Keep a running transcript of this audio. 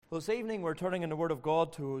This evening we're turning in the Word of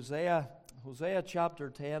God to Hosea chapter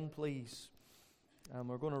 10, please. And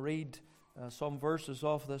we're going to read some verses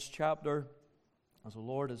off this chapter as the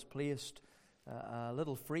Lord has placed a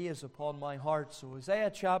little phrase upon my heart. So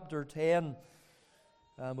Hosea chapter 10,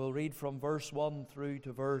 and we'll read from verse 1 through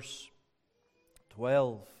to verse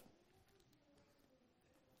 12.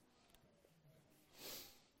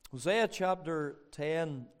 Hosea chapter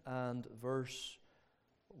 10 and verse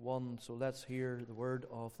 1. So let's hear the word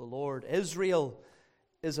of the Lord. Israel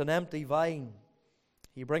is an empty vine.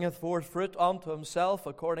 He bringeth forth fruit unto himself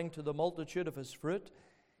according to the multitude of his fruit.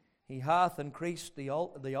 He hath increased the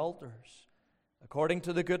altars. According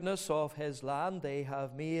to the goodness of his land they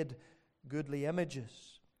have made goodly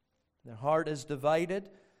images. Their heart is divided.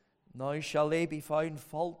 Now shall they be found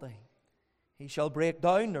faulty. He shall break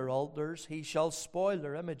down their altars. He shall spoil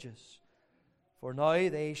their images. For now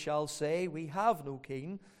they shall say, We have no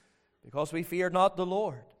king, because we fear not the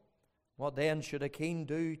Lord. What then should a king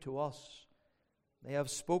do to us? They have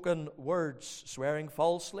spoken words, swearing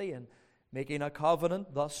falsely, and making a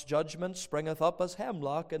covenant. Thus judgment springeth up as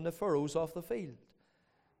hemlock in the furrows of the field.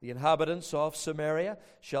 The inhabitants of Samaria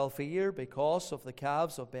shall fear because of the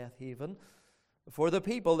calves of Beth-haven, for the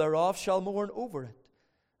people thereof shall mourn over it,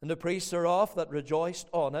 and the priests thereof that rejoiced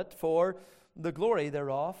on it, for the glory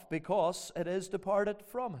thereof, because it is departed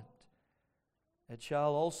from it. It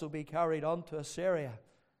shall also be carried unto Assyria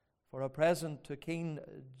for a present to King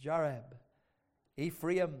Jareb.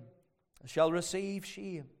 Ephraim shall receive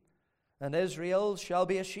shame, and Israel shall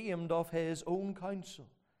be ashamed of his own counsel.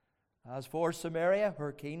 As for Samaria,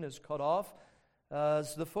 her king is cut off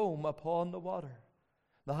as the foam upon the water.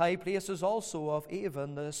 The high places also of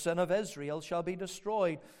Avon, the sin of Israel, shall be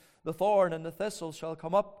destroyed. The thorn and the thistle shall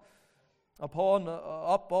come up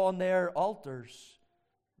on their altars.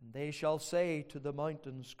 And they shall say to the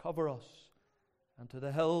mountains, Cover us, and to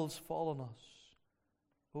the hills, Fall on us.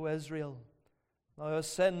 O Israel, thou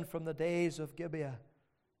hast sinned from the days of Gibeah.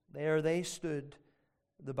 There they stood.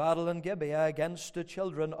 The battle in Gibeah against the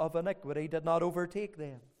children of iniquity did not overtake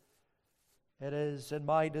them. It is in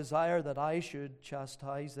my desire that I should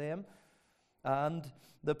chastise them, and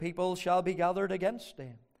the people shall be gathered against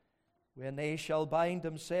them, when they shall bind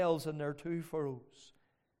themselves in their two furrows.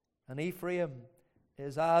 And Ephraim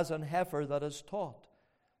is as an heifer that is taught,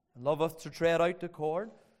 and loveth to tread out the corn.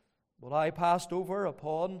 But I passed over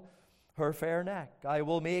upon her fair neck. I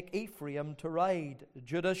will make Ephraim to ride,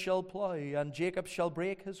 Judah shall plow, and Jacob shall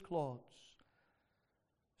break his clods.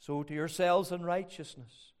 Sow to yourselves in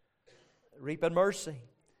righteousness, reap in mercy,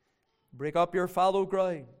 break up your fallow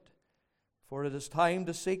ground, for it is time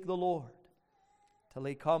to seek the Lord, till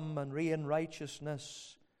he come and rain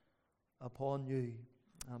righteousness upon you.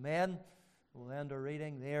 Amen. We'll end our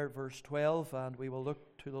reading there, verse 12, and we will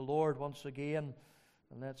look to the Lord once again.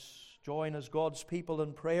 And let's join as God's people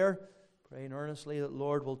in prayer, praying earnestly that the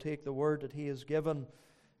Lord will take the word that he has given,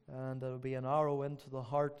 and it will be an arrow into the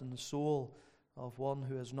heart and the soul of one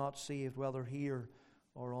who is not saved, whether here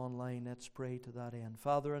or online. Let's pray to that end.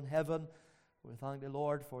 Father in heaven, we thank the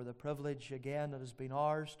Lord for the privilege again that has been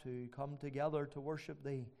ours to come together to worship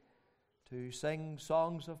thee, to sing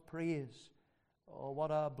songs of praise. Oh,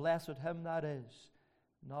 what a blessed hymn that is.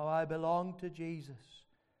 Now I belong to Jesus.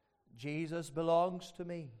 Jesus belongs to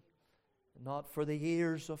me, not for the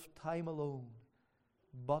years of time alone,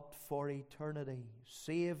 but for eternity.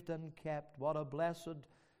 Saved and kept. What a blessed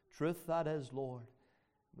truth that is, Lord.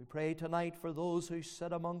 We pray tonight for those who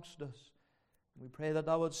sit amongst us. We pray that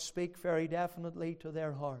thou would speak very definitely to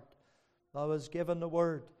their heart. Thou hast given the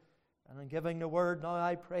word, and in giving the word, now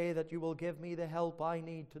I pray that you will give me the help I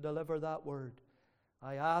need to deliver that word.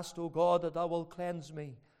 I ask, O God, that thou wilt cleanse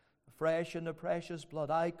me afresh in the precious blood.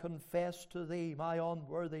 I confess to thee my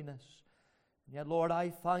unworthiness. And yet, Lord, I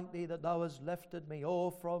thank thee that thou hast lifted me. Oh,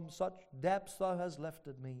 from such depths thou hast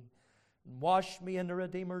lifted me, and washed me in the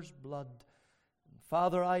Redeemer's blood. And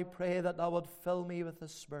Father, I pray that thou would fill me with the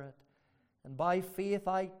Spirit, and by faith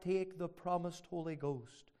I take the promised Holy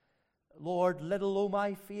Ghost. Lord, little though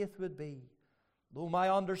my faith would be, though my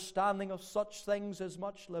understanding of such things is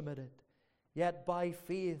much limited, yet by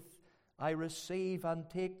faith I receive and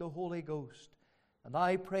take the Holy Ghost. And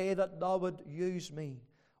I pray that thou would use me,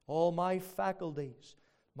 all my faculties,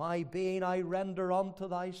 my being I render unto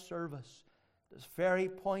thy service, this very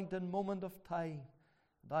point and moment of time.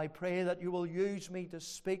 And I pray that you will use me to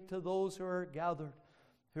speak to those who are gathered,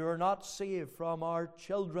 who are not saved, from our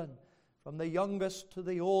children, from the youngest to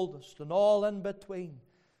the oldest, and all in between,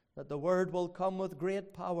 that the word will come with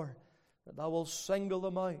great power, that thou will single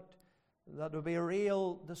them out, that there will be a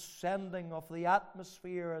real descending of the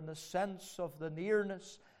atmosphere and the sense of the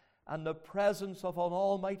nearness and the presence of an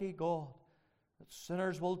almighty God, that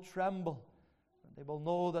sinners will tremble and they will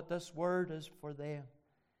know that this word is for them.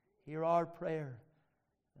 Hear our prayer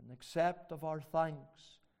and accept of our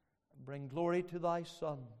thanks, and bring glory to thy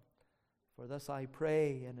Son. For this I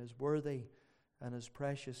pray in his worthy and his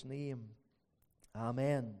precious name.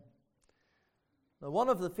 Amen. Now, one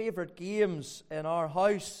of the favorite games in our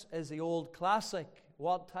house is the old classic,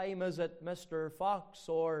 What Time Is It, Mr. Fox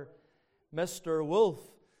or Mr. Wolf?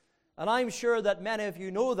 And I'm sure that many of you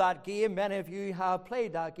know that game. Many of you have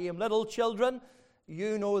played that game. Little children,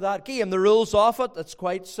 you know that game. The rules of it, it's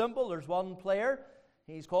quite simple. There's one player.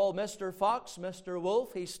 He's called Mr. Fox, Mr.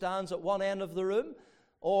 Wolf. He stands at one end of the room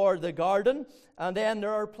or the garden. And then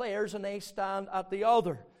there are players and they stand at the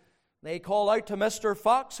other. They call out to Mr.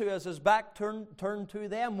 Fox, who has his back turned to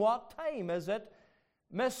them, "What time is it,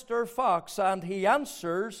 Mr. Fox?" And he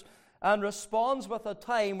answers and responds with a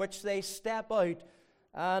time which they step out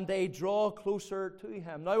and they draw closer to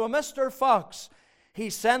him. Now, when Mr. Fox, he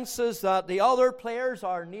senses that the other players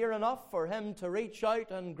are near enough for him to reach out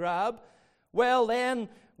and grab, well then,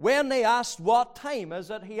 when they ask what time is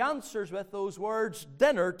it, he answers with those words,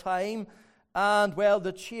 "Dinner time," and well,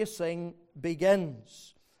 the chasing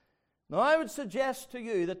begins. Now, I would suggest to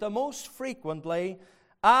you that the most frequently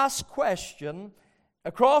asked question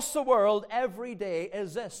across the world every day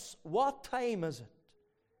is this: what time is it?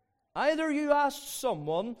 Either you ask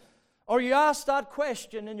someone or you ask that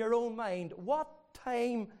question in your own mind, what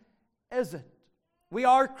time is it? We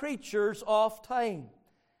are creatures of time.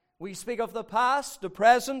 We speak of the past, the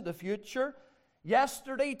present, the future,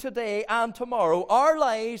 yesterday, today, and tomorrow. Our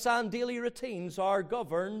lives and daily routines are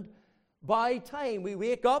governed by time. We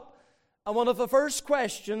wake up, and one of the first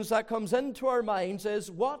questions that comes into our minds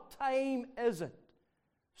is, what time is it?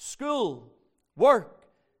 School, work,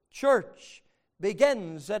 church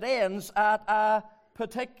begins, it ends at a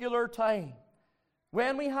particular time.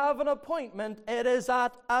 When we have an appointment, it is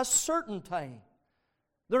at a certain time.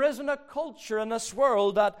 There isn't a culture in this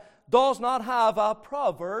world that does not have a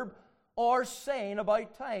proverb or saying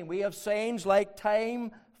about time. We have sayings like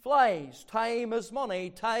time flies, time is money,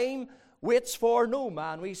 time waits for no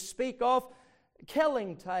man. We speak of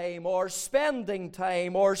killing time or spending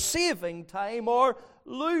time or saving time or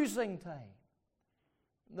losing time.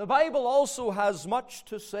 The Bible also has much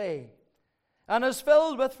to say and is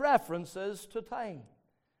filled with references to time.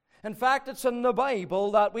 In fact, it's in the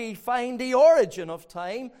Bible that we find the origin of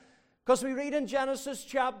time, because we read in Genesis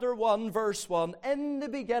chapter 1, verse 1, "In the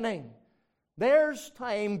beginning, there's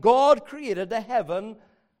time, God created the heaven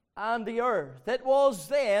and the earth." It was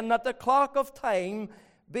then that the clock of time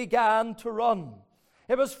began to run.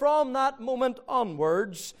 It was from that moment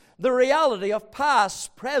onwards the reality of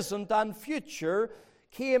past, present, and future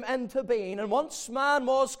came into being. And once man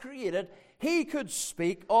was created, he could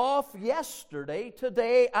speak of yesterday,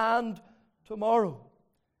 today, and tomorrow.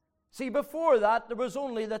 See, before that, there was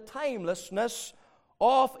only the timelessness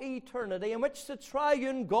of eternity in which the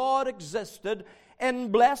triune God existed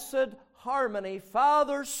in blessed harmony,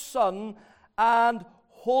 Father, Son, and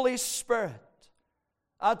Holy Spirit.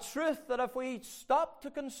 A truth that if we stop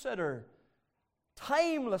to consider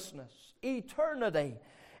timelessness, eternity,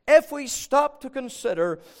 if we stop to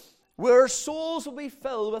consider where souls will be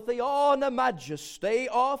filled with the awe and the majesty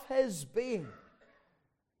of His being,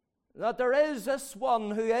 that there is this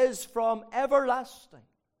one who is from everlasting.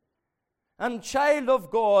 And child of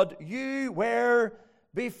God, you were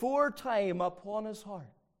before time upon His heart.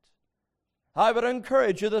 I would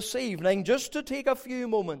encourage you this evening just to take a few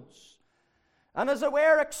moments and, as it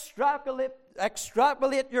were,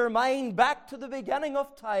 extrapolate your mind back to the beginning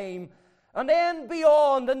of time and then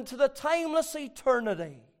beyond into the timeless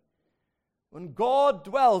eternity when God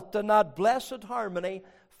dwelt in that blessed harmony,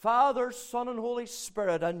 Father, Son, and Holy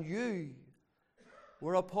Spirit, and you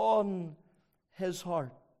were upon His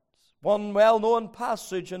heart. One well-known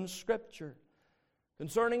passage in Scripture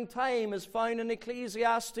concerning time is found in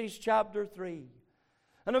Ecclesiastes chapter 3.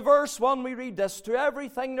 And in verse 1 we read this: "To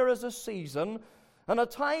everything there is a season, and a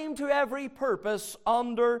time to every purpose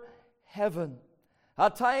under heaven. A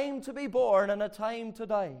time to be born and a time to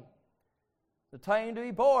die." The time to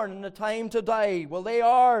be born and the time to die, well, they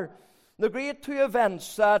are the great two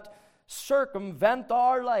events that circumvent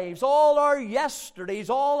our lives. All our yesterdays,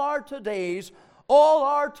 all our todays, all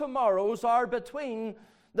our tomorrows are between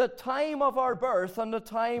the time of our birth and the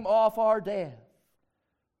time of our death.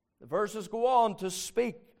 The verses go on to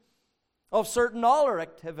speak of certain other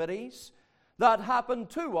activities that happen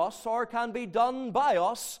to us or can be done by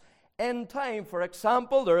us in time. For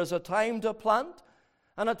example, there is a time to plant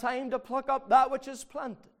and a time to pluck up that which is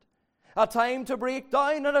planted, a time to break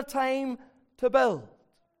down and a time to build.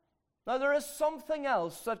 Now, there is something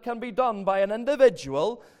else that can be done by an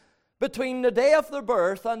individual between the day of their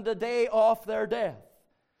birth and the day of their death.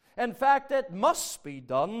 In fact, it must be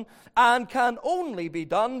done and can only be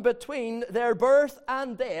done between their birth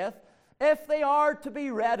and death if they are to be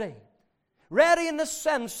ready. Ready in the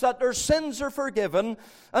sense that their sins are forgiven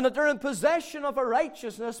and that they're in possession of a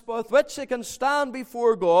righteousness with which they can stand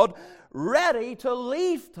before God, ready to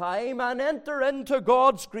leave time and enter into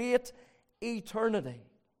God's great eternity.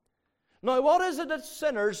 Now, what is it that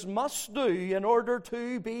sinners must do in order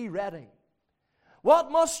to be ready?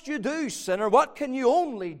 What must you do, sinner? What can you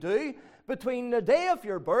only do between the day of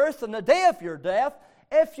your birth and the day of your death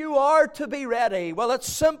if you are to be ready? Well,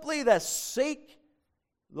 it's simply this: seek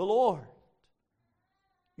the Lord.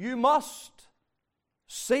 You must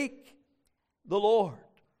seek the Lord.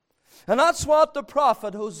 And that's what the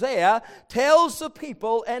prophet Hosea tells the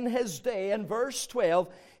people in his day. In verse 12,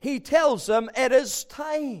 he tells them it is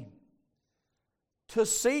time to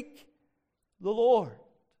seek the Lord.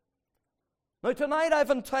 Now, tonight I've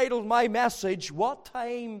entitled my message, "What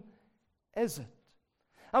Time Is It?"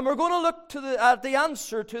 And we're going to look at the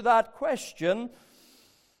answer to that question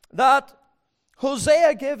that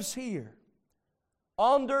Hosea gives here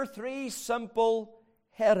under three simple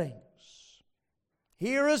headings.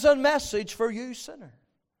 Here is a message for you, sinner.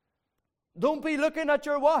 Don't be looking at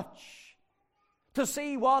your watch to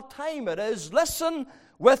see what time it is. Listen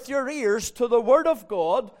with your ears to the Word of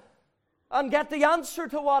God and get the answer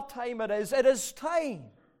to what time it is. It is time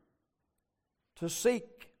to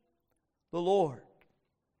seek the Lord.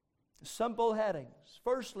 Simple headings.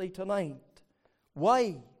 Firstly, tonight,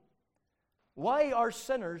 why? Why are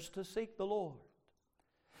sinners to seek the Lord?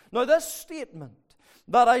 Now, this statement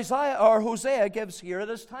that Hosea gives here, it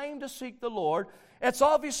is time to seek the Lord, it's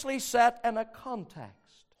obviously set in a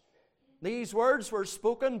context. These words were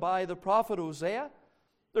spoken by the prophet Hosea.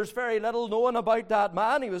 There's very little known about that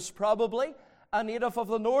man. He was probably a native of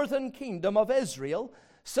the northern kingdom of Israel,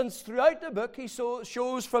 since throughout the book he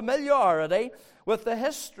shows familiarity with the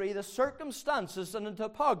history, the circumstances, and the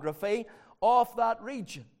topography of that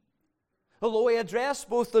region. Although he addressed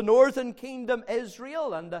both the northern kingdom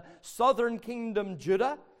Israel and the southern kingdom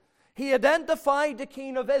Judah, he identified the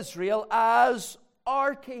king of Israel as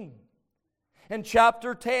our king. In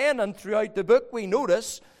chapter 10 and throughout the book, we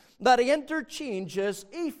notice that he interchanges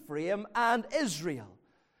Ephraim and Israel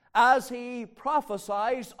as he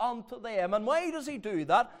prophesies unto them. And why does he do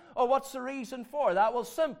that? Or what's the reason for that? Well,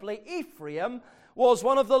 simply Ephraim was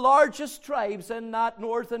one of the largest tribes in that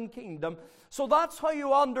northern kingdom. So that's how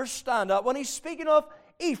you understand that. When he's speaking of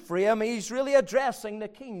Ephraim, he's really addressing the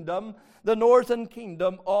kingdom, the northern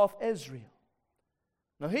kingdom of Israel.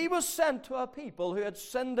 Now, he was sent to a people who had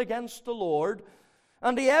sinned against the Lord,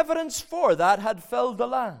 and the evidence for that had filled the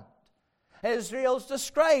land. Israel's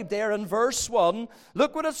described there in verse 1.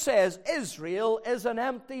 Look what it says: Israel is an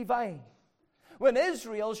empty vine. When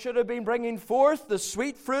Israel should have been bringing forth the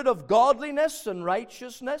sweet fruit of godliness and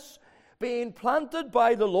righteousness, being planted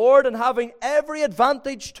by the Lord and having every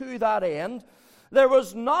advantage to that end, there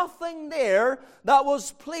was nothing there that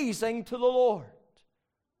was pleasing to the Lord.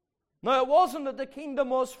 Now, it wasn't that the kingdom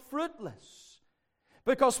was fruitless,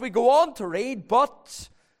 because we go on to read, but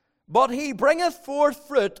he bringeth forth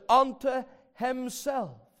fruit unto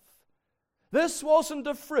himself. This wasn't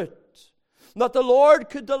a fruit that the Lord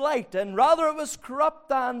could delight in. Rather, it was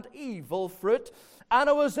corrupt and evil fruit, and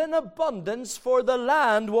it was in abundance, for the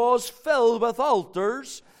land was filled with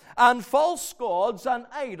altars and false gods and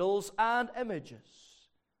idols and images.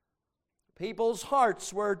 People's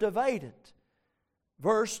hearts were divided.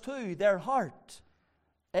 Verse 2, their heart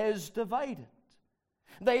is divided.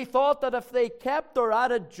 They thought that if they kept or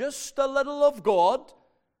added just a little of God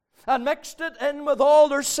and mixed it in with all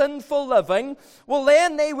their sinful living, well,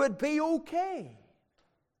 then they would be okay.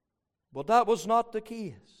 But that was not the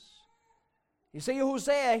case. You see,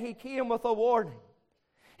 Hosea, he came with a warning.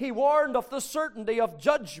 He warned of the certainty of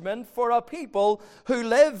judgment for a people who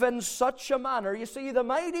live in such a manner. You see, the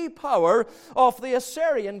mighty power of the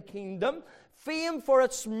Assyrian kingdom, famed for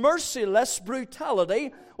its merciless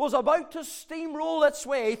brutality, was about to steamroll its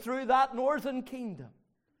way through that northern kingdom.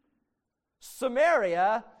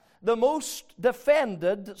 Samaria, the most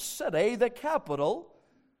defended city, the capital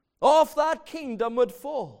of that kingdom, would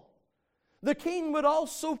fall. The king would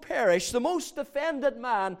also perish. The most defended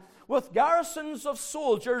man, with garrisons of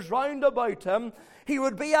soldiers round about him, he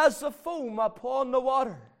would be as the foam upon the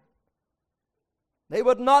water. They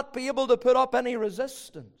would not be able to put up any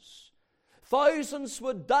resistance. Thousands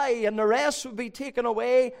would die, and the rest would be taken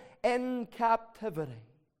away in captivity.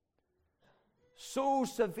 So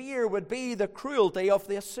severe would be the cruelty of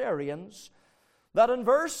the Assyrians that in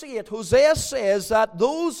verse 8, Hosea says that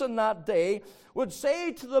those in that day would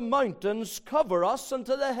say to the mountains, cover us, and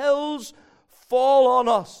to the hills, fall on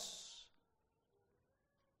us.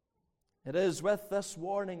 It is with this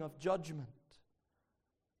warning of judgment,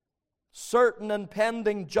 certain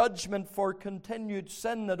impending judgment for continued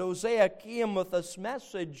sin, that Hosea came with this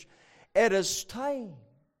message: it is time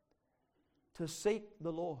to seek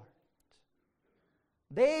the Lord.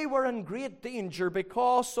 They were in great danger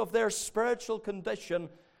because of their spiritual condition.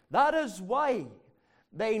 That is why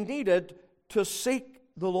they needed to seek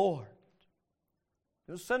the Lord.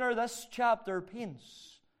 The sinner, this chapter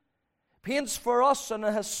paints for us in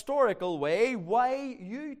a historical way why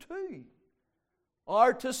you too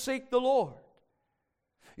are to seek the Lord.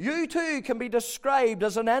 You too can be described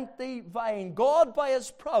as an empty vine. God, by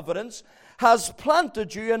His providence, has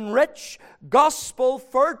planted you in rich, gospel,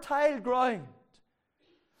 fertile ground.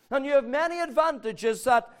 And you have many advantages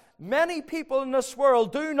that many people in this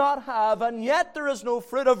world do not have, and yet there is no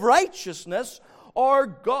fruit of righteousness or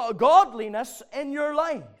godliness in your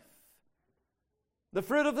life. The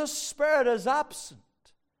fruit of the Spirit is absent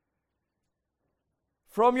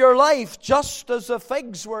from your life, just as the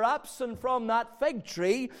figs were absent from that fig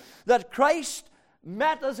tree that Christ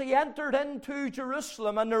met as He entered into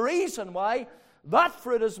Jerusalem. And the reason why that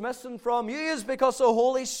fruit is missing from you is because the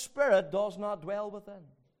Holy Spirit does not dwell within.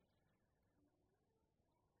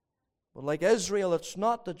 But like Israel, it's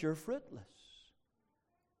not that you're fruitless.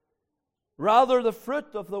 Rather, the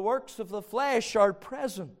fruit of the works of the flesh are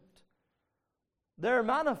present. They're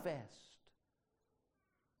manifest.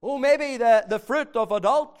 Oh, maybe the fruit of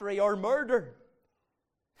adultery or murder.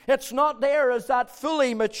 It's not there as that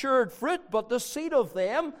fully matured fruit, but the seed of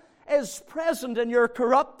them is present in your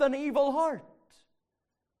corrupt and evil heart.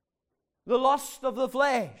 The lust of the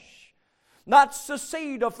flesh. That's the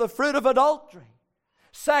seed of the fruit of adultery.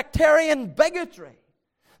 Sectarian bigotry.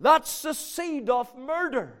 That's the seed of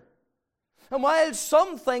murder. And while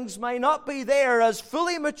some things may not be there as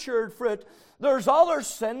fully matured fruit, there's other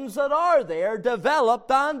sins that are there,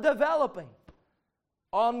 developed and developing.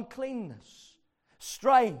 Uncleanness,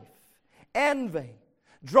 strife, envy,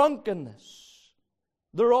 drunkenness.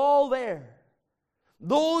 They're all there.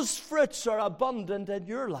 Those fruits are abundant in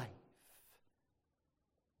your life.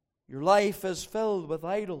 Your life is filled with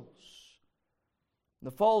idols.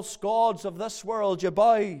 The false gods of this world, you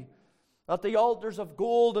bow at the altars of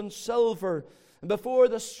gold and silver, and before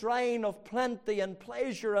the shrine of plenty and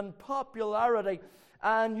pleasure and popularity,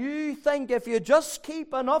 and you think if you just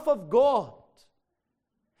keep enough of God,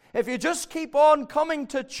 if you just keep on coming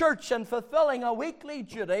to church and fulfilling a weekly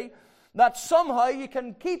duty, that somehow you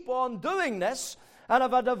can keep on doing this and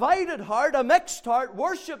have a divided heart, a mixed heart,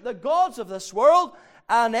 worship the gods of this world,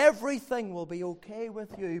 and everything will be okay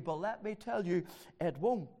with you. But let me tell you, it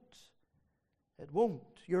won't. It won't.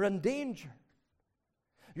 You're in danger.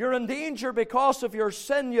 You're in danger because of your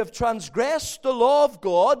sin. You've transgressed the law of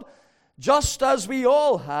God, just as we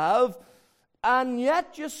all have, and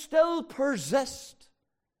yet you still persist.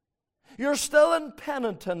 You're still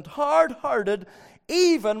impenitent, hard-hearted,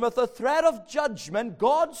 even with the threat of judgment,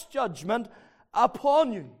 God's judgment,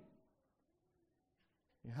 upon you.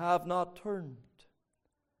 You have not turned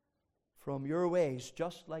from your ways,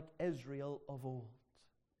 just like Israel of old.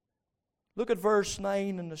 Look at verse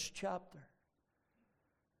 9 in this chapter.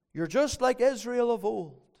 You're just like Israel of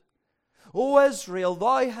old. O Israel,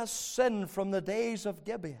 thou hast sinned from the days of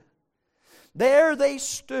Gibeah. There they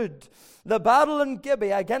stood. The battle in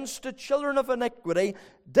Gibeah against the children of iniquity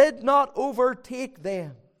did not overtake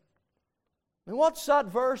them. Now, what's that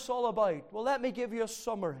verse all about? Well, let me give you a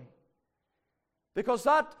summary. Because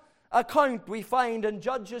that account we find in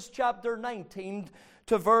Judges chapter 19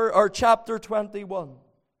 to chapter 21.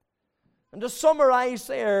 And to summarize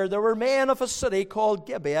there were men of a city called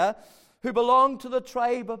Gibeah who belonged to the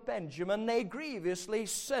tribe of Benjamin. They grievously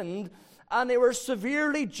sinned, and they were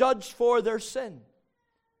severely judged for their sin.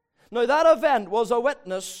 Now, that event was a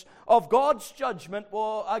witness of God's judgment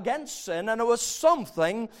against sin, and it was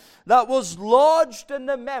something that was lodged in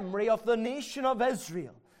the memory of the nation of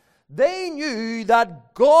Israel. They knew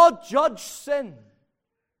that God judged sin.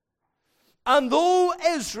 And though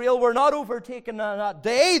Israel were not overtaken on that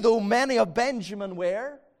day, though many of Benjamin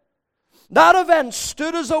were, that event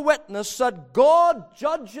stood as a witness that God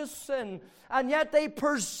judges sin, and yet they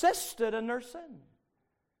persisted in their sin.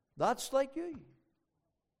 That's like you.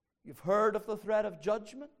 You've heard of the threat of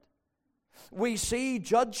judgment. We see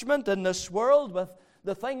judgment in this world with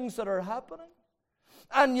the things that are happening.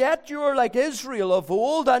 And yet you are like Israel of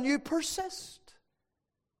old, and you persist.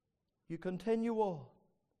 You continue on.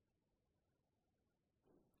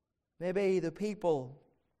 Maybe the people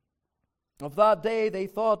of that day, they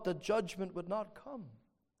thought that judgment would not come,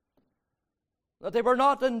 that they were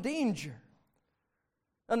not in danger,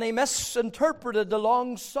 and they misinterpreted the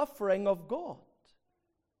long suffering of God.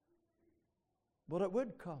 But it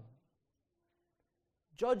would come.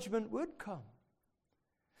 Judgment would come.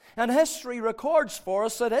 And history records for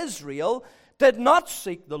us that Israel did not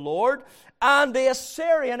seek the Lord, and the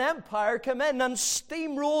Assyrian Empire came in and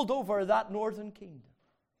steamrolled over that northern kingdom.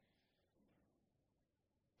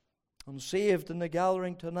 Unsaved in the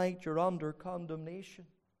gathering tonight, you're under condemnation.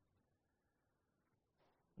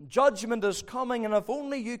 Judgment is coming, and if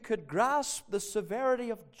only you could grasp the severity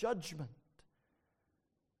of judgment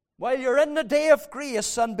while you're in the day of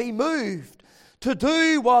grace and be moved to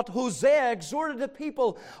do what Hosea exhorted the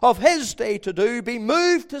people of his day to do, be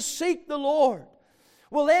moved to seek the Lord,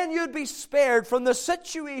 well, then you'd be spared from the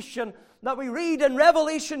situation that we read in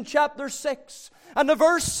Revelation chapter 6 and the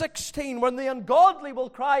verse 16, when the ungodly will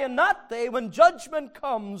cry in that day when judgment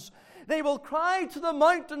comes, they will cry to the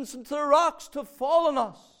mountains and to the rocks to fall on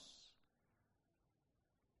us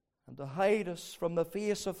and to hide us from the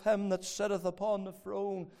face of him that sitteth upon the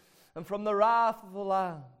throne and from the wrath of the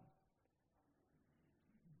Lamb.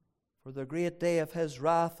 For the great day of his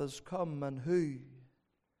wrath has come, and who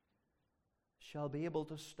shall be able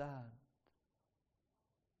to stand?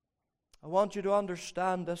 I want you to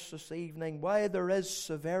understand this evening, why there is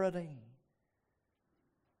severity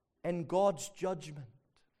in God's judgment.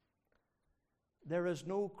 There is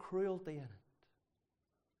no cruelty in it.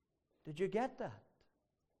 Did you get that?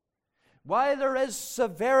 Why there is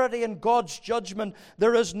severity in God's judgment,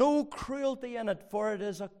 there is no cruelty in it, for it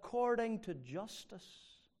is according to justice.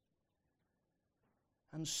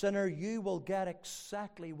 And sinner, you will get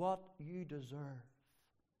exactly what you deserve.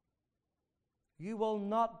 You will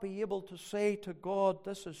not be able to say to God,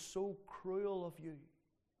 this is so cruel of you.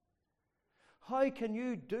 How can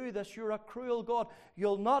you do this? You're a cruel God.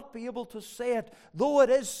 You'll not be able to say it. Though it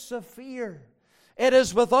is severe, it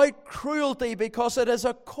is without cruelty, because it is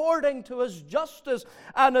according to His justice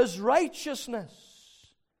and His righteousness.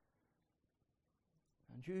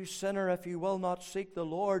 And you sinner, if you will not seek the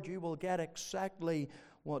Lord, you will get exactly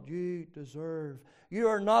what you deserve. You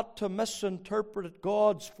are not to misinterpret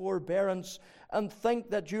God's forbearance and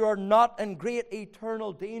think that you are not in great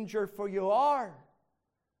eternal danger, for you are.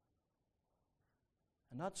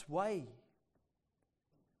 And that's why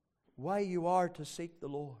you are to seek the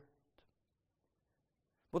Lord.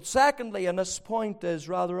 But secondly, and this point is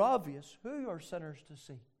rather obvious, who are sinners to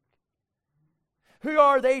seek? Who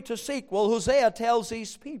are they to seek? Well, Hosea tells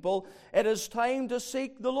these people it is time to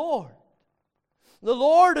seek the Lord. The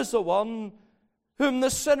Lord is the one whom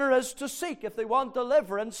the sinner is to seek if they want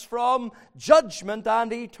deliverance from judgment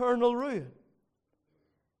and eternal ruin.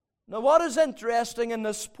 Now, what is interesting in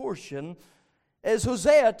this portion is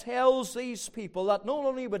Hosea tells these people that not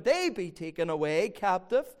only would they be taken away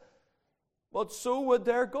captive, but so would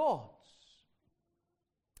their gods.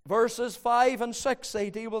 Verses 5 and 6,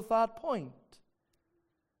 they deal with that point.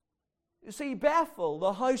 You see, Bethel,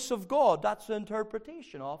 the house of God, that's the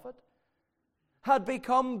interpretation of it, had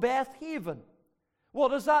become Beth Haven. What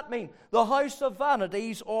does that mean? The house of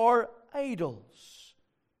vanities or idols.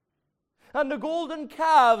 And the golden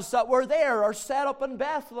calves that were there are set up in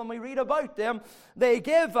Bethel, and we read about them. They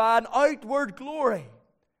give an outward glory.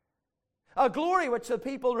 A glory which the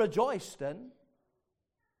people rejoiced in,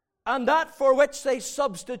 and that for which they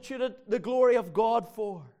substituted the glory of God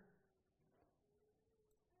for.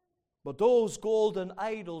 But those golden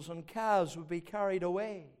idols and calves would be carried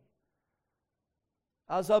away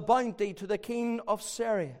as a bounty to the king of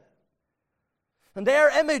Syria. And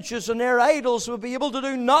their images and their idols would be able to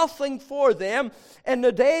do nothing for them in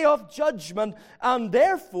the day of judgment, and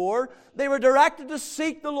therefore they were directed to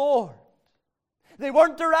seek the Lord. They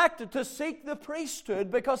weren't directed to seek the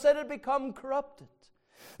priesthood because it had become corrupted.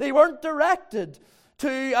 They weren't directed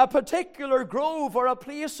to a particular grove or a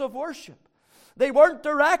place of worship. They weren't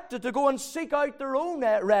directed to go and seek out their own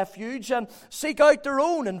refuge and seek out their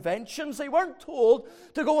own inventions. They weren't told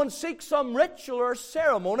to go and seek some ritual or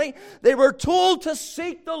ceremony. They were told to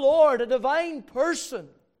seek the Lord, a divine person.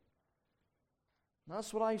 And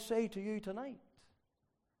that's what I say to you tonight.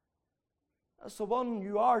 That's the one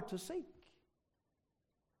you are to seek.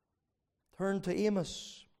 Turn to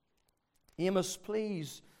Amos. Amos,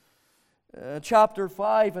 please. Chapter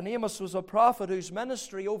 5, and Amos was a prophet whose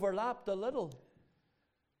ministry overlapped a little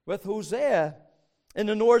with Hosea in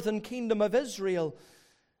the northern kingdom of Israel.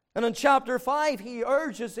 And in chapter 5, he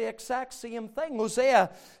urges the exact same thing. Hosea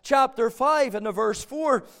chapter 5 and the verse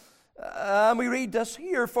 4, and we read this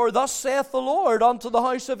here, "For thus saith the Lord unto the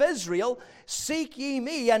house of Israel, Seek ye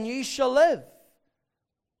me, and ye shall live.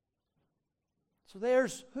 So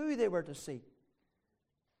there's who they were to seek.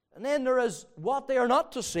 And then there is what they are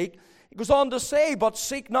not to seek. He goes on to say, but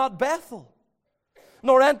seek not Bethel,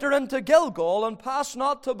 nor enter into Gilgal, and pass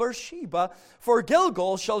not to Beersheba, for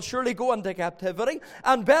Gilgal shall surely go into captivity,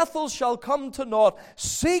 and Bethel shall come to naught.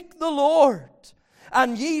 Seek the Lord,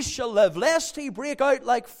 and ye shall live, lest he break out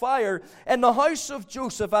like fire in the house of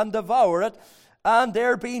Joseph, and devour it, and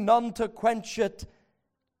there be none to quench it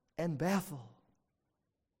in Bethel.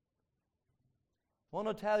 I want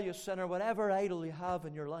to tell you, sinner, whatever idol you have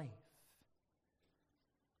in your life,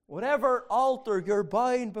 whatever altar you're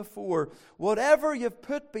bowing before, whatever you've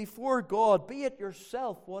put before God, be it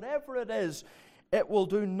yourself, whatever it is, it will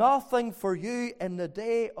do nothing for you in the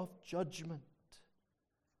day of judgment.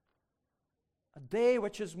 A day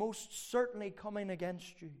which is most certainly coming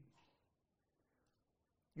against you.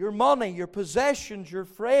 Your money, your possessions, your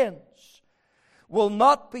friends will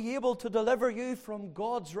not be able to deliver you from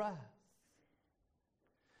God's wrath.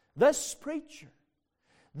 This preacher,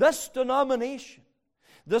 this denomination,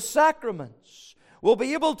 the sacraments will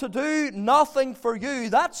be able to do nothing for you.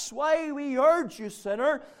 That's why we urge you,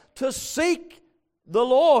 sinner, to seek the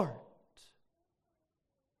Lord.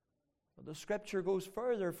 But the Scripture goes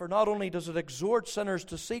further, for not only does it exhort sinners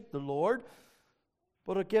to seek the Lord,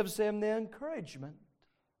 but it gives them the encouragement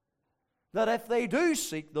that if they do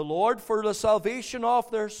seek the Lord for the salvation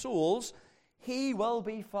of their souls, He will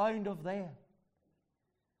be found of them.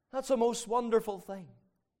 That's a most wonderful thing.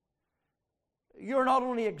 You're not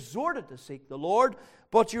only exhorted to seek the Lord,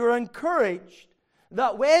 but you're encouraged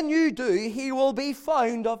that when you do, He will be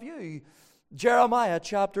found of you. Jeremiah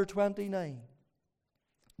chapter 29.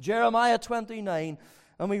 Jeremiah 29,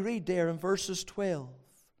 and we read there in verses 12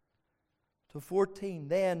 to 14,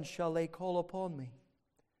 Then shall they call upon me,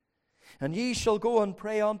 and ye shall go and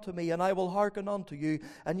pray unto me, and I will hearken unto you.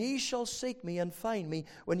 And ye shall seek me and find me,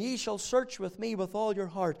 when ye shall search with me with all your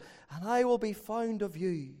heart, and I will be found of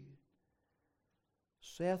you,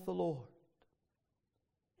 saith the Lord.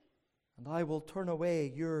 And I will turn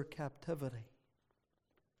away your captivity.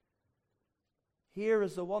 Here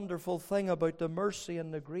is the wonderful thing about the mercy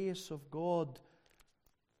and the grace of God.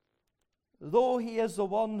 Though He is the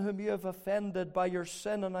one whom you have offended by your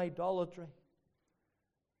sin and idolatry,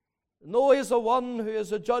 though He is the one who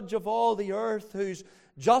is a judge of all the earth, whose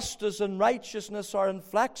justice and righteousness are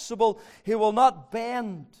inflexible, He will not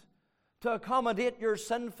bend to accommodate your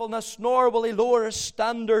sinfulness, nor will He lower His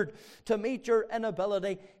standard to meet your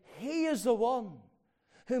inability. He is the one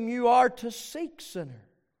whom you are to seek, sinner.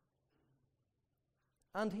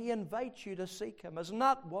 And He invites you to seek Him. Isn't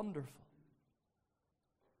that wonderful?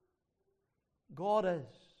 God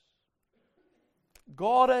is.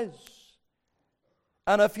 God is.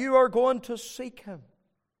 And if you are going to seek Him,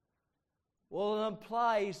 well, it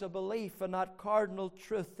implies a belief in that cardinal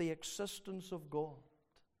truth, the existence of God.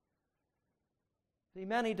 See,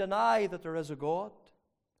 many deny that there is a God,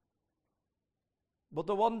 but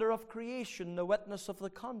the wonder of creation, the witness of the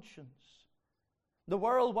conscience, the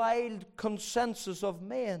worldwide consensus of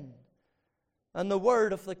men, and the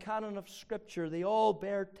word of the canon of Scripture, they all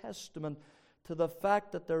bear testament to the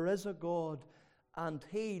fact that there is a God, and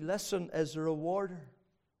He, listen, is the rewarder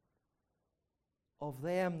of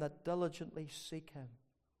them that diligently seek Him.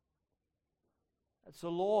 It's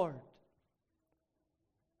the Lord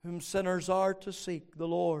whom sinners are to seek, the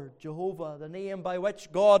Lord, Jehovah, the name by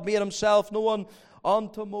which God made Himself known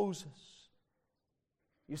unto Moses.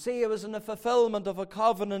 You see, it was in the fulfillment of a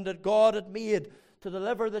covenant that God had made to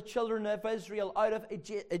deliver the children of Israel out of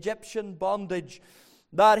Egyptian bondage,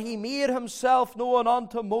 that He made Himself known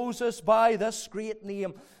unto Moses by this great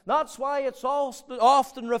name. That's why it's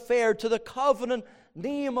often referred to the covenant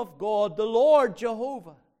name of God, the Lord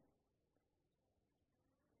Jehovah.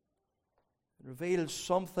 It reveals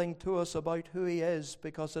something to us about who He is,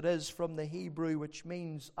 because it is from the Hebrew, which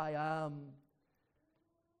means I am.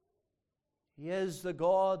 He is the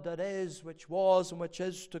God that is, which was, and which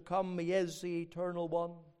is to come. He is the Eternal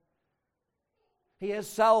One. He is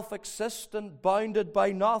self-existent, bounded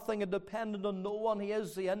by nothing, and dependent on no one. He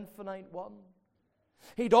is the Infinite One.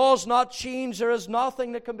 He does not change. There is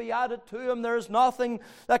nothing that can be added to Him. There is nothing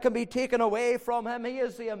that can be taken away from Him. He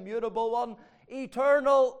is the immutable One,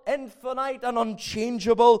 eternal, infinite, and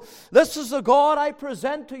unchangeable. This is the God I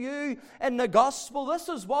present to you in the gospel. This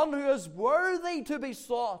is one who is worthy to be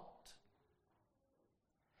sought.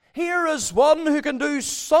 Here is one who can do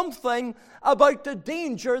something about the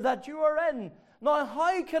danger that you are in. Now,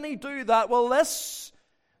 how can He do that? Well, this,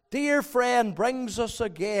 dear friend, brings us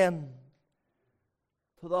again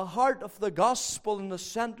to the heart of the gospel and the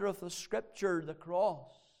center of the Scripture, the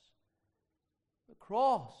cross. The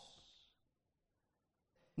cross.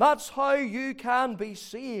 That's how you can be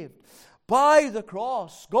saved. By the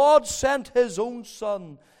cross, God sent His own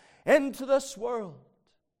Son into this world.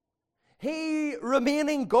 He,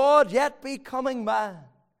 remaining God, yet becoming man,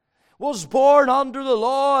 was born under the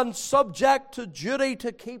law and subject to duty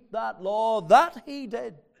to keep that law. That He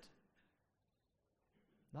did.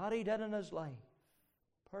 That He did in His life.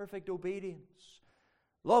 Perfect obedience.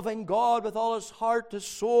 Loving God with all His heart, His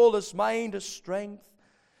soul, His mind, His strength.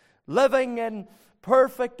 Living in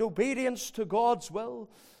perfect obedience to God's will.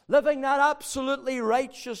 Living that absolutely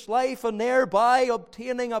righteous life and thereby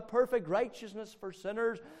obtaining a perfect righteousness for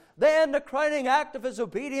sinners. Then the crowning act of His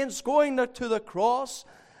obedience, going to the cross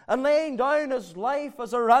and laying down His life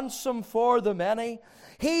as a ransom for the many.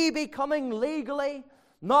 He becoming legally,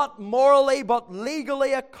 not morally, but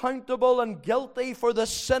legally accountable and guilty for the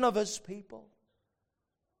sin of His people.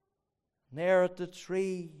 And there at the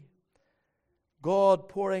tree, God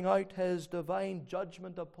pouring out His divine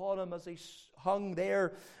judgment upon Him as He hung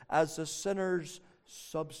there as the sinner's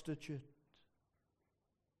substitute.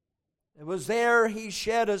 It was there He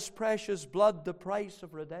shed His precious blood, the price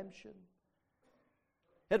of redemption.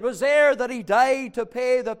 It was there that He died to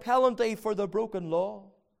pay the penalty for the broken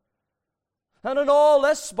law. And in all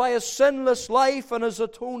this, by His sinless life and His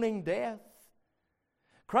atoning death,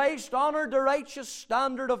 Christ honored the righteous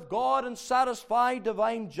standard of God and satisfied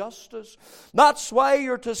divine justice. That's why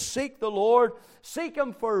you're to seek the Lord. Seek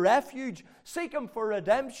Him for refuge. Seek Him for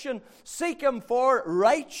redemption. Seek Him for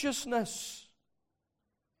righteousness.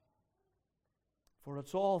 For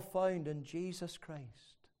it's all found in Jesus Christ.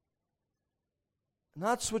 And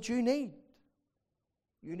that's what you need.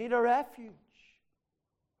 You need a refuge.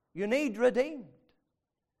 You need redeemed.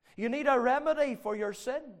 You need a remedy for your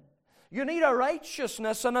sin. You need a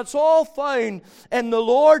righteousness, and it's all found in the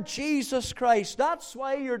Lord Jesus Christ. That's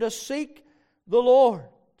why you're to seek the Lord.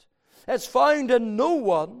 It's found in no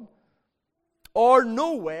one or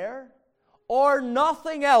nowhere or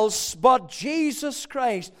nothing else but Jesus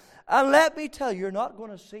Christ. And let me tell you, you're not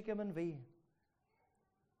going to seek Him in vain.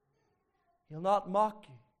 He'll not mock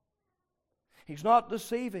you. He's not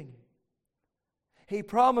deceiving you. He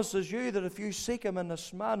promises you that if you seek Him in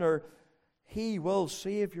this manner, He will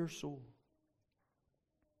save your soul.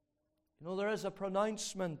 You know, there is a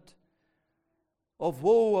pronouncement of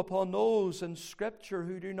woe upon those in Scripture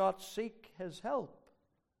who do not seek His help.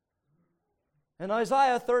 In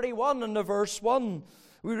Isaiah 31 and the verse 1,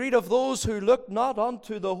 we read of those who look not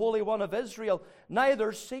unto the Holy One of Israel,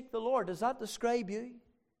 neither seek the Lord. Does that describe you?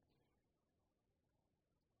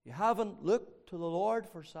 You haven't looked to the Lord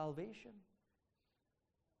for salvation.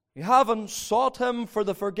 You haven't sought Him for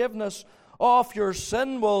the forgiveness of your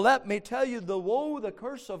sin. Well, let me tell you, the woe, the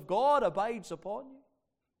curse of God abides upon you.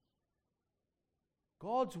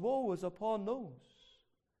 God's woe is upon those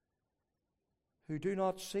who do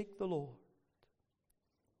not seek the Lord.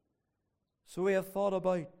 So we have thought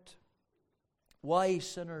about why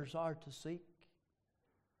sinners are to seek,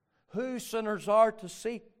 who sinners are to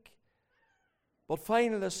seek, but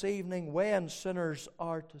finally this evening, when sinners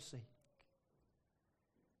are to seek.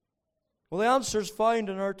 Well, the answer is found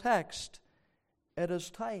in our text. It is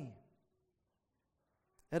time.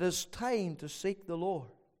 It is time to seek the Lord.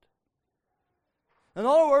 In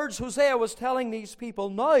other words, Hosea was telling these people,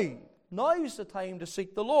 now's the time to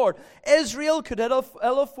seek the Lord. Israel could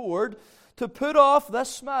ill afford to put off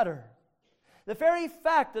this matter. The very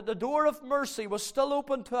fact that the door of mercy was still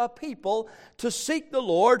open to a people to seek the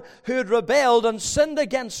Lord who had rebelled and sinned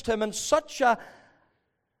against Him in such a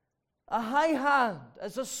high hand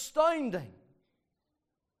is astounding.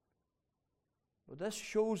 But this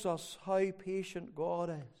shows us how patient God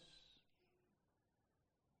is.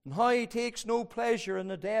 And how He takes no pleasure in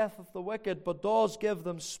the death of the wicked, but does give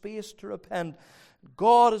them space to repent.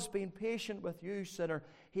 God has been patient with you, sinner.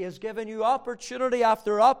 He has given you opportunity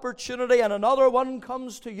after opportunity, and another one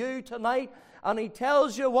comes to you tonight, and He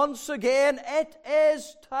tells you once again, it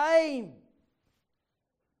is time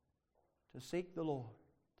to seek the Lord.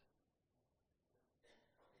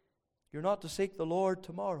 You're not to seek the Lord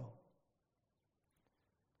tomorrow.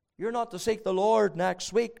 You're not to seek the Lord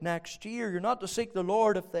next week, next year. You're not to seek the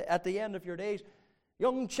Lord at the end of your days.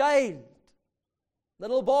 Young child,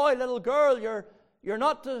 little boy, little girl, you're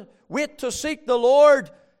not to wait to seek the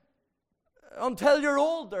Lord until you're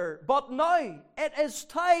older. But now, it is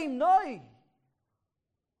time now.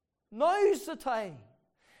 Now's the time.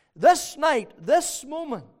 This night, this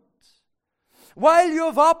moment, while you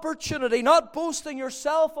have opportunity, not boasting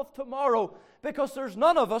yourself of tomorrow, because there's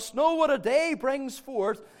none of us know what a day brings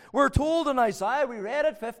forth. We're told in Isaiah, we read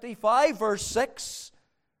it, 55 verse 6,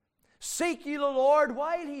 seek ye the Lord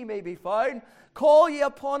while He may be found. Call ye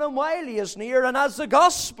upon him while he is near. And as the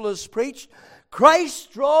gospel is preached,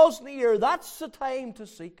 Christ draws near. That's the time to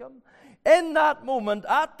seek him. In that moment,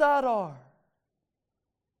 at that hour.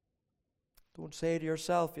 Don't say to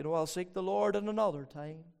yourself, I'll seek the Lord in another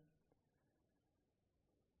time.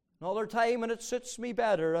 Another time when it suits me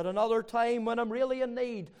better. At another time when I'm really in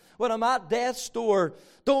need. When I'm at death's door.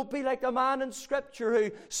 Don't be like the man in Scripture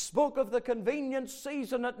who spoke of the convenient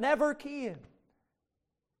season that never came.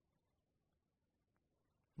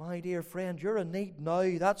 My dear friend, you're in need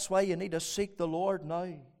now. That's why you need to seek the Lord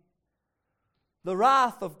now. The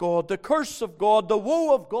wrath of God, the curse of God, the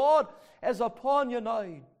woe of God is upon you now.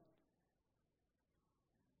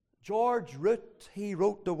 George Root, he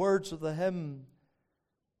wrote the words of the hymn,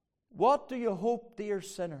 "What do you hope, dear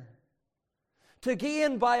sinner, to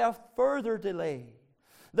gain by a further delay?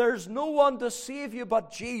 There's no one to save you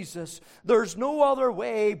but Jesus. There's no other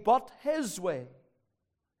way but His way."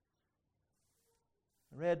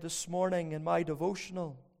 I read this morning in my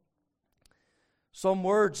devotional some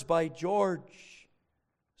words by George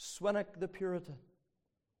Swinnock the Puritan.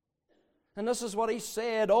 And this is what he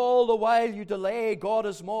said: "All the while you delay, God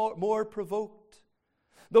is more provoked.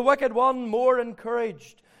 The wicked one more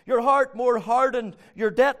encouraged. Your heart more hardened, your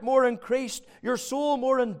debt more increased, your soul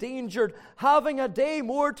more endangered, having a day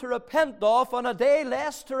more to repent of and a day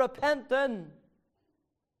less to repent in."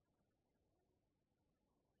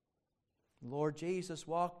 Lord Jesus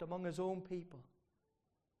walked among His own people.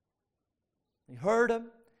 They heard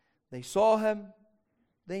Him, they saw Him,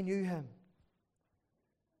 they knew Him.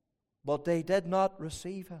 But they did not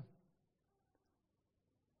receive Him.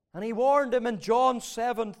 And He warned them in John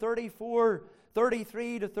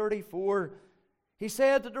 7:33 to 34. He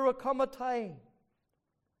said that there would come a time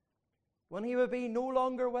when He would be no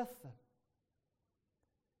longer with them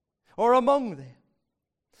or among them,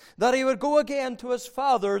 that He would go again to His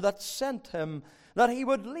Father that sent Him, that He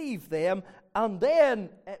would leave them, and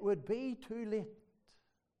then it would be too late.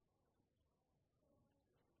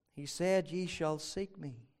 He said, "Ye shall seek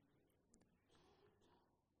me,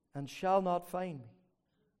 and shall not find me.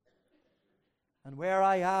 And where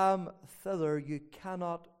I am, thither you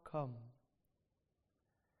cannot come."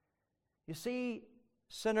 You see,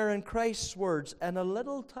 sinner, in Christ's words, in a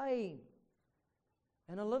little time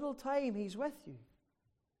He's with you.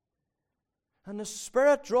 And the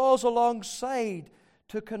Spirit draws alongside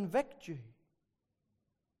to convict you.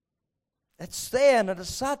 It's then, and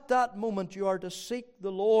it's at that moment you are to seek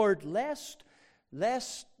the Lord, lest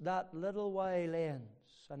that little while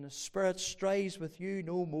ends and the Spirit strives with you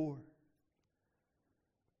no more.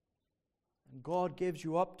 And God gives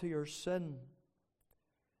you up to your sin.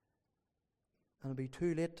 And it'll be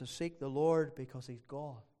too late to seek the Lord because He's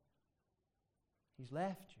gone. He's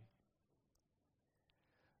left you.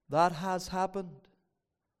 That has happened.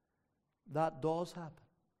 That does happen.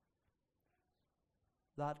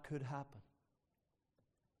 That could happen.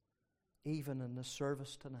 Even in this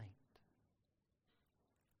service tonight.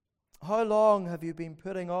 How long have you been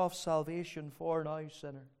putting off salvation for now,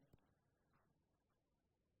 sinner?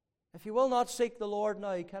 If you will not seek the Lord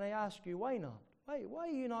now, can I ask you, why not? Why are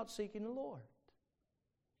you not seeking the Lord?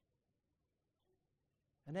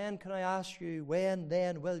 And then can I ask you, when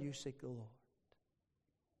then will you seek the Lord?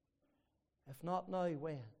 If not now,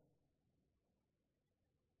 when?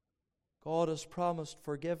 God has promised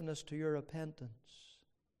forgiveness to your repentance,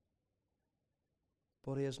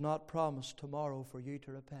 but He has not promised tomorrow for you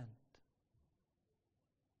to repent.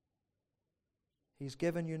 He's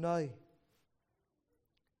given you now. It's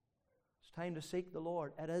time to seek the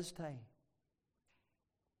Lord. It is time.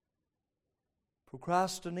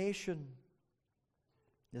 Procrastination,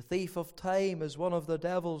 the thief of time, is one of the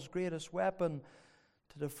devil's greatest weapons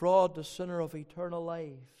to defraud the sinner of eternal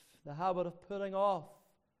life. The habit of putting off.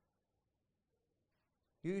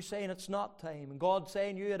 You saying it's not time, and God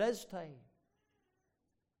saying you it is time.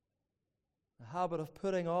 The habit of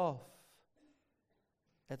putting off.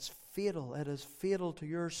 It's fatal. It is fatal to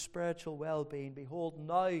your spiritual well-being. Behold,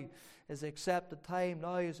 now is the accepted time.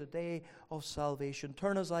 Now is the day of salvation.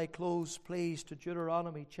 Turn as I close, please, to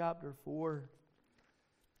Deuteronomy chapter 4.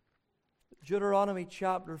 Deuteronomy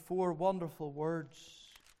chapter 4, wonderful words.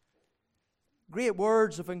 Great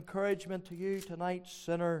words of encouragement to you tonight,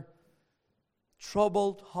 sinner.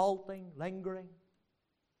 Troubled, halting, lingering.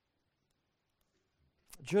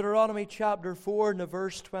 Deuteronomy chapter 4 and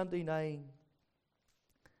verse 29.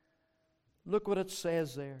 Look what it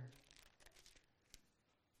says there.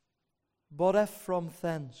 But if from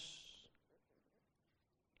thence,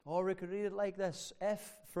 or we could read it like this, if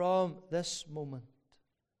from this moment,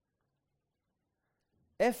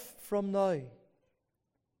 if from now,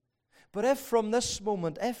 But if from this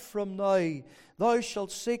moment, if from now, thou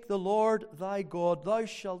shalt seek the Lord thy God, thou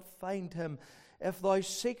shalt find him. If thou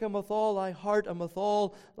seek him with all thy heart and with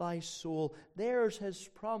all thy soul. There's his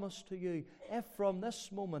promise to you. If from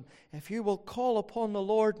this moment, if you will call upon the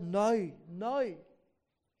Lord now,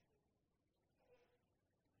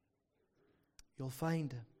 you'll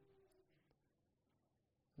find him.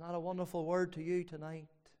 Not a wonderful word to you tonight?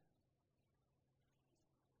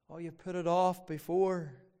 Oh, you put it off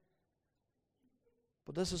before.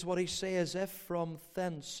 But this is what he says, if from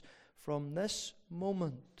thence, from this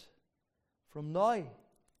moment, from now,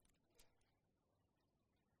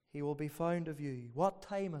 he will be found of you. What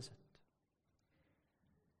time is it?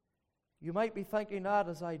 You might be thinking that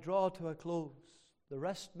as I draw to a close. The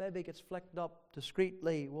wrist maybe gets flicked up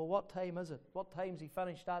discreetly. Well, what time is it? What time's he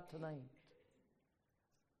finished at tonight?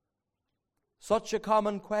 Such a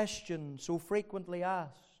common question, so frequently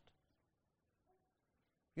asked.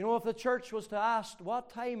 You know, if the church was to ask, what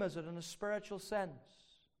time is it in a spiritual sense?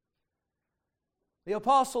 The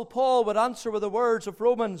Apostle Paul would answer with the words of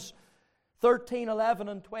Romans 13, 11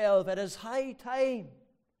 and 12. It is high time.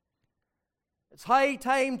 It's high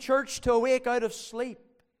time, church, to awake out of sleep.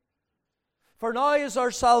 For now is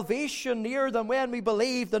our salvation nearer than when we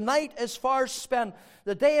believe. The night is far spent.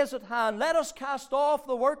 The day is at hand. Let us cast off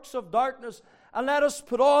the works of darkness and let us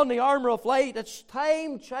put on the armor of light. It's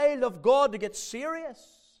time, child of God, to get serious.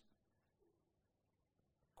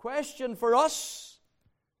 Question for us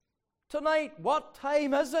tonight, what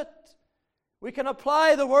time is it? We can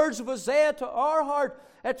apply the words of Hosea to our heart.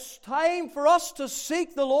 It's time for us to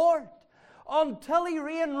seek the Lord until He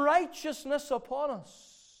rain righteousness upon us.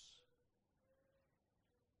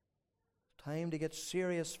 Time to get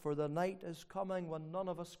serious, for the night is coming when none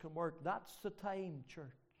of us can work. That's the time, church.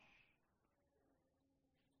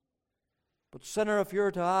 But sinner, if you're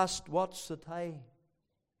to ask, what's the time?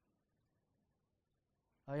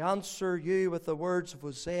 I answer you with the words of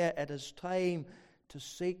Hosea, it is time to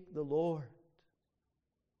seek the Lord.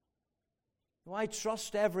 Now, I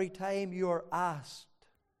trust every time you are asked,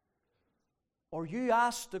 or you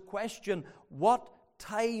ask the question, what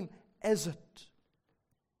time is it?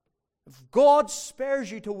 If God spares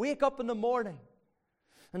you to wake up in the morning,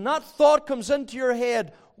 and that thought comes into your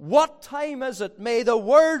head, what time is it? May the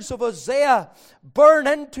words of Hosea burn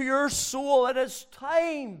into your soul. It is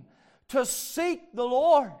time to seek the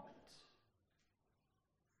Lord.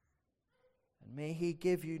 And may He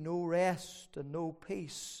give you no rest and no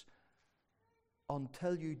peace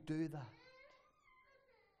until you do that.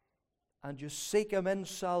 And you seek Him in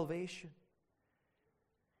salvation.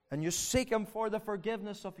 And you seek Him for the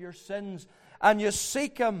forgiveness of your sins. And you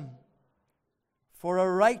seek Him for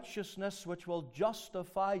a righteousness which will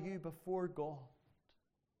justify you before God.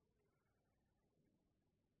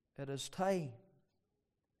 It is time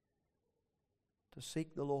to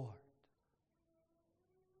seek the Lord.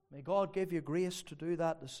 May God give you grace to do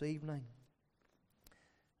that this evening.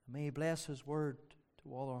 May He bless His word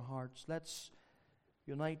to all our hearts. Let's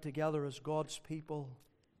unite together as God's people.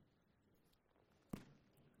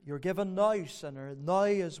 You're given now, sinner. Now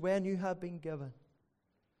is when you have been given.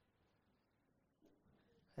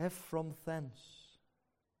 If from thence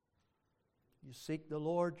you seek the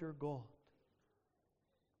Lord your God,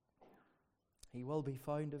 He will be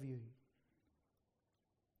found of you.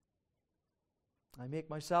 I make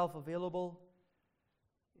myself available.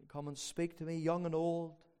 You come and speak to me, young and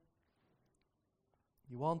old.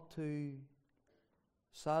 You want to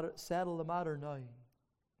settle the matter now.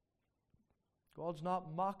 God's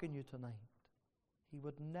not mocking you tonight. He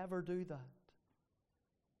would never do that.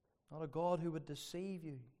 Not a God who would deceive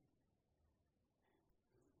you.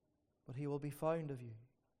 But He will be found of you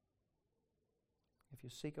if you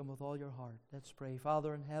seek Him with all your heart. Let's pray.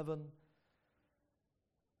 Father in heaven,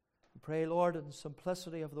 we pray, Lord, in the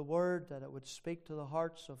simplicity of the Word, that it would speak to the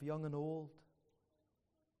hearts of young and old,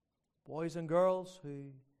 boys and girls who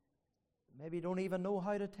maybe don't even know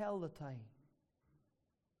how to tell the time.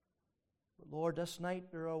 But Lord, this night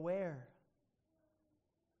they're aware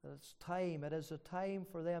that it's time. It is a time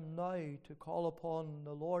for them now to call upon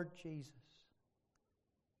the Lord Jesus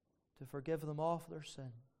to forgive them of their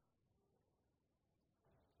sin.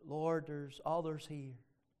 Lord, there's others here.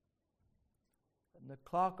 And the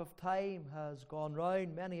clock of time has gone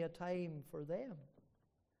round many a time for them.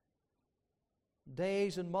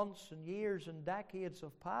 Days and months and years and decades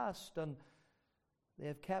have passed, and they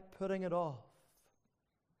have kept putting it off.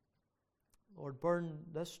 Lord, burn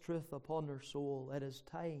this truth upon their soul. It is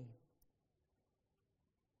time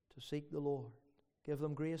to seek the Lord. Give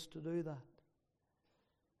them grace to do that.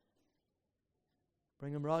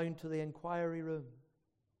 Bring them round to the inquiry room.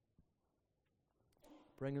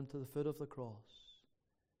 bring him to the foot of the cross.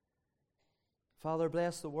 Father,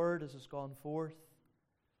 bless the word as it's gone forth.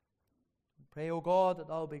 Pray, O God, that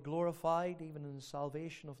thou will be glorified even in the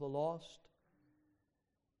salvation of the lost.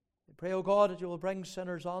 Pray, O God, that you will bring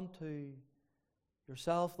sinners unto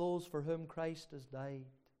yourself, those for whom Christ has died.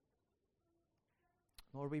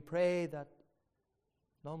 Lord, we pray that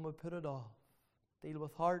none would put it off. Deal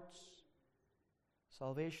with hearts.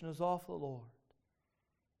 Salvation is of the Lord.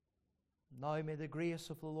 Now may the grace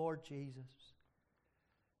of the Lord Jesus,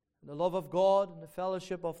 and the love of God, and the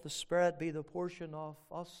fellowship of the Spirit be the portion of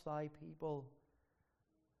us, thy people,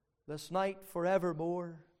 this night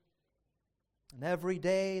forevermore, and every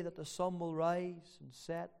day that the sun will rise and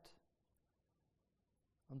set,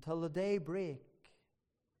 until the day break,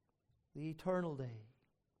 the eternal day,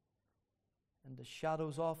 and the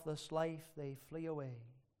shadows of this life they flee away.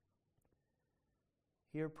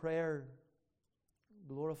 Hear prayer,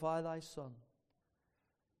 glorify thy Son.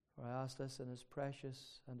 For I ask this in his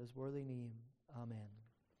precious and his worthy name. Amen.